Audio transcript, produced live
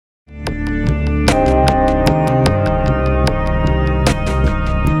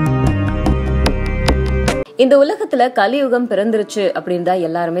இந்த உலகத்துல கலியுகம் பிறந்துருச்சு அப்படின்னு தான்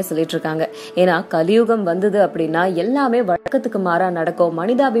எல்லாருமே சொல்லிட்டு இருக்காங்க. ஏன்னா கலியுகம் வந்தது அப்படின்னா எல்லாமே வழக்கத்துக்கு மாறா நடக்கும்,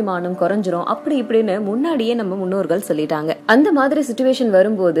 மனிதாபிமானம் குறைஞ்சிரும், அப்படி இப்படின்னு முன்னாடியே நம்ம முன்னோர்கள் சொல்லிட்டாங்க. அந்த மாதிரி சிச்சுவேஷன்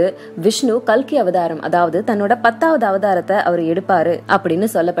வரும்போது விஷ்ணு கல்கி அவதாரம், அதாவது தன்னோட 10வது அவதாரத்தை அவர் எடுப்பாரு அப்படின்னு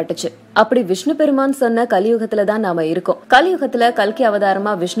சொல்லப்பட்டுச்சு. அப்படி விஷ்ணு பெருமான் சொன்ன கலியுகத்துலதான் நாம இருக்கோம். கலியுகத்துல கல்கி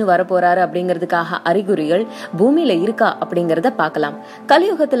அவதாரமா விஷ்ணு வரப்போறாரு அப்படிங்கறதுக்காக அறிகுறிகள் பூமியில இருக்கா அப்படிங்கறத பாக்கலாம்.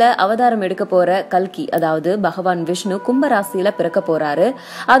 கலியுகத்துல அவதாரம் எடுக்க போற கல்கி, அதாவது பகவான் விஷ்ணு கும்பராசியில பிறக்க போறாரு.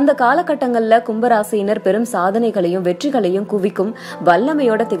 அந்த காலகட்டங்கள்ல கும்பராசியினர் பெரும் சாதனைகளையும் வெற்றிகளையும் குவிக்கும்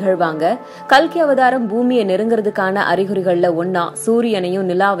வல்லமையோட திகழ்வாங்க. கல்கி அவதாரம் பூமியை நெருங்கிறதுக்கான அறிகுறிகள்ல ஒன்னா சூரியனையும்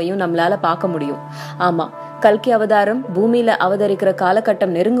நிலாவையும் நம்மளால பார்க்க முடியும். ஆமா, கல்கி அவதாரம் பூமியில அவதரிக்கிற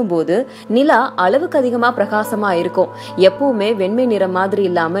காலகட்டம் நெருங்கும் போது நிலா அளவுக்கு அதிகமா பிரகாசமா இருக்கும். எப்பவுமே வெண்மை நிறம் மாதிரி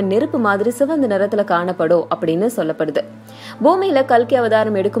இல்லாம நெருப்பு மாதிரி சிவந்த நிறத்துல காணப்படும் அப்படின்னு சொல்லப்படுது. பூமியில கல்கி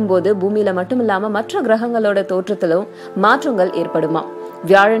அவதாரம் எடுக்கும் போது பூமியில மட்டும் இல்லாம மற்ற கிரகங்களோட தோற்றத்திலும் மாற்றங்கள் ஏற்படுமா.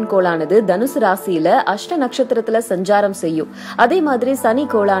 வியாழன் கோளானது தனுசு ராசியில அஷ்ட நட்சத்திரத்துல சஞ்சாரம் செய்யும். அதே மாதிரி சனி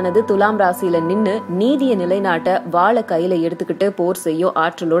கோளானது துலாம் ராசியில நின்னு நீதியை நிலைநாட்ட வாழை கையில எடுத்துக்கிட்டு போர் செய்யும்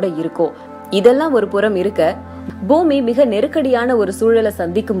ஆற்றலோட இருக்கும். இதெல்லாம் ஒரு புறம் இருக்க, பூமி மிக நெருக்கடியான ஒரு சூழலை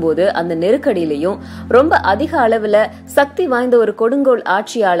சந்திக்கும் போது அந்த நெருக்கடியிலையும் ரொம்ப அதிக அளவுல சக்தி வாய்ந்த ஒரு கொடுங்கோல்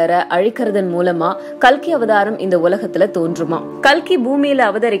ஆட்சியாளரை அழிக்கிறதன் மூலமா கல்கி அவதாரம் இந்த உலகத்துல தோன்றுமா. கல்கி பூமியில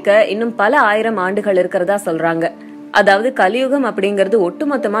அவதரிக்க இன்னும் பல ஆயிரம் ஆண்டுகள் இருக்கிறதா சொல்றாங்க. அதாவது கலியுகம் அப்படிங்கிறது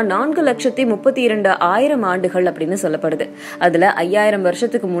ஒட்டுமொத்தமா 4,32,000 ஆண்டுகள் அப்படின்னு சொல்லப்படுது. அதுல 5000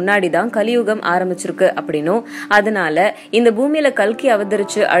 வருஷத்துக்கு முன்னாடிதான் கலியுகம் ஆரம்பிச்சிருக்கு அப்படின்னும், அதனால இந்த பூமியில கல்கி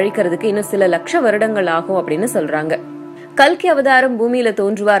அவதரிச்சு அழிக்கிறதுக்கு இன்னும் சில லட்ச வருடங்கள் ஆகும் அப்படின்னு சொல்றாங்க. கல்கி அவதாரம் பூமியில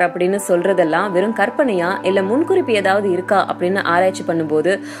தோன்றுவார் அப்படின்னு சொல்றதெல்லாம் வெறும் கற்பனையா இல்ல முன்குறிப்பு ஏதாவது இருக்கா அப்படின்னு ஆராய்ச்சி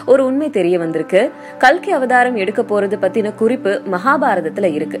பண்ணும்போது ஒரு உண்மை தெரிய வந்திருக்கு. கல்கி அவதாரம் எடுக்க போறது பத்தின குறிப்பு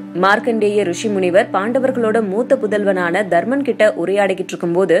மகாபாரதத்துல இருக்கு. மார்க்கண்டேய ரிஷி முனிவர் பாண்டவர்களோட மூத்த புதல்வனான தர்மன் கிட்ட உரையாடிக்கிட்டு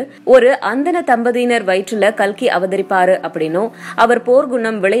இருக்கும் போது ஒரு அந்தன தம்பதியினர் வயிற்றுல கல்கி அவதரிப்பாரு அப்படின்னும், அவர்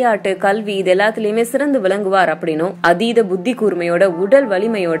போர்க்குணம், விளையாட்டு, கல்வி இது எல்லாத்திலயுமே சிறந்து விளங்குவார் அப்படின்னும், அதீத புத்தி கூர்மையோட உடல்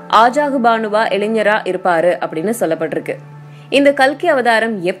வலிமையோட ஆஜாகுபானுவா இளைஞரா இருப்பாரு அப்படின்னு சொல்லப்பட்டிருக்கு. இந்த கல்கி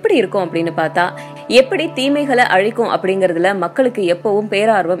அவதாரம் எப்படி இருக்கும் அப்படின்னு பார்த்தா, எப்படி தீமைகளை அழிக்கும் அப்படிங்கறதுல மக்களுக்கு எப்பவும்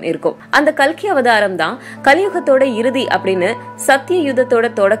பேரார்வம் இருக்கும். அந்த கல்கி அவதாரம் தான் கலியுகத்தோட இறுதி அப்படின்னு, சத்திய யுத்தத்தோட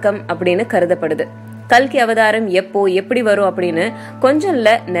தொடக்கம் அப்படின்னு கருதப்படுது. கல்கி அவதாரம் எப்போ எப்படி வரும் அப்படின்னு கொஞ்சம்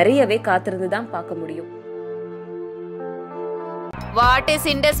இல்ல நிறையவே காத்திருந்துதான் பார்க்க முடியும். What is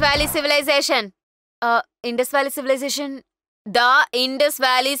Indus Valley Civilization? Indus Valley Civilization. The Indus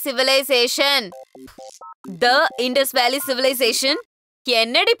Valley Civilization. The Indus Valley Civilization.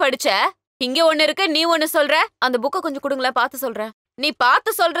 என்னடி படிச்ச? இங்க ஒண்ணு இருக்கு, நீ ஒண்ணு சொல்ற. அந்த புக்க கொஞ்சம் கொடுங்களா, பார்த்து சொல்றேன். நீ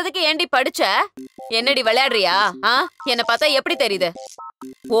பார்த்து சொல்றதுக்கு ஏண்டி படிச்ச? என்னடி விளையாடுறியா? என்ன பார்த்தா எப்படி தெரியுது?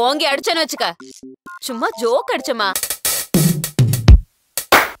 ஓங்கி அடிச்சேன்னு வச்சுக்க. சும்மா ஜோக் அடிச்சமா.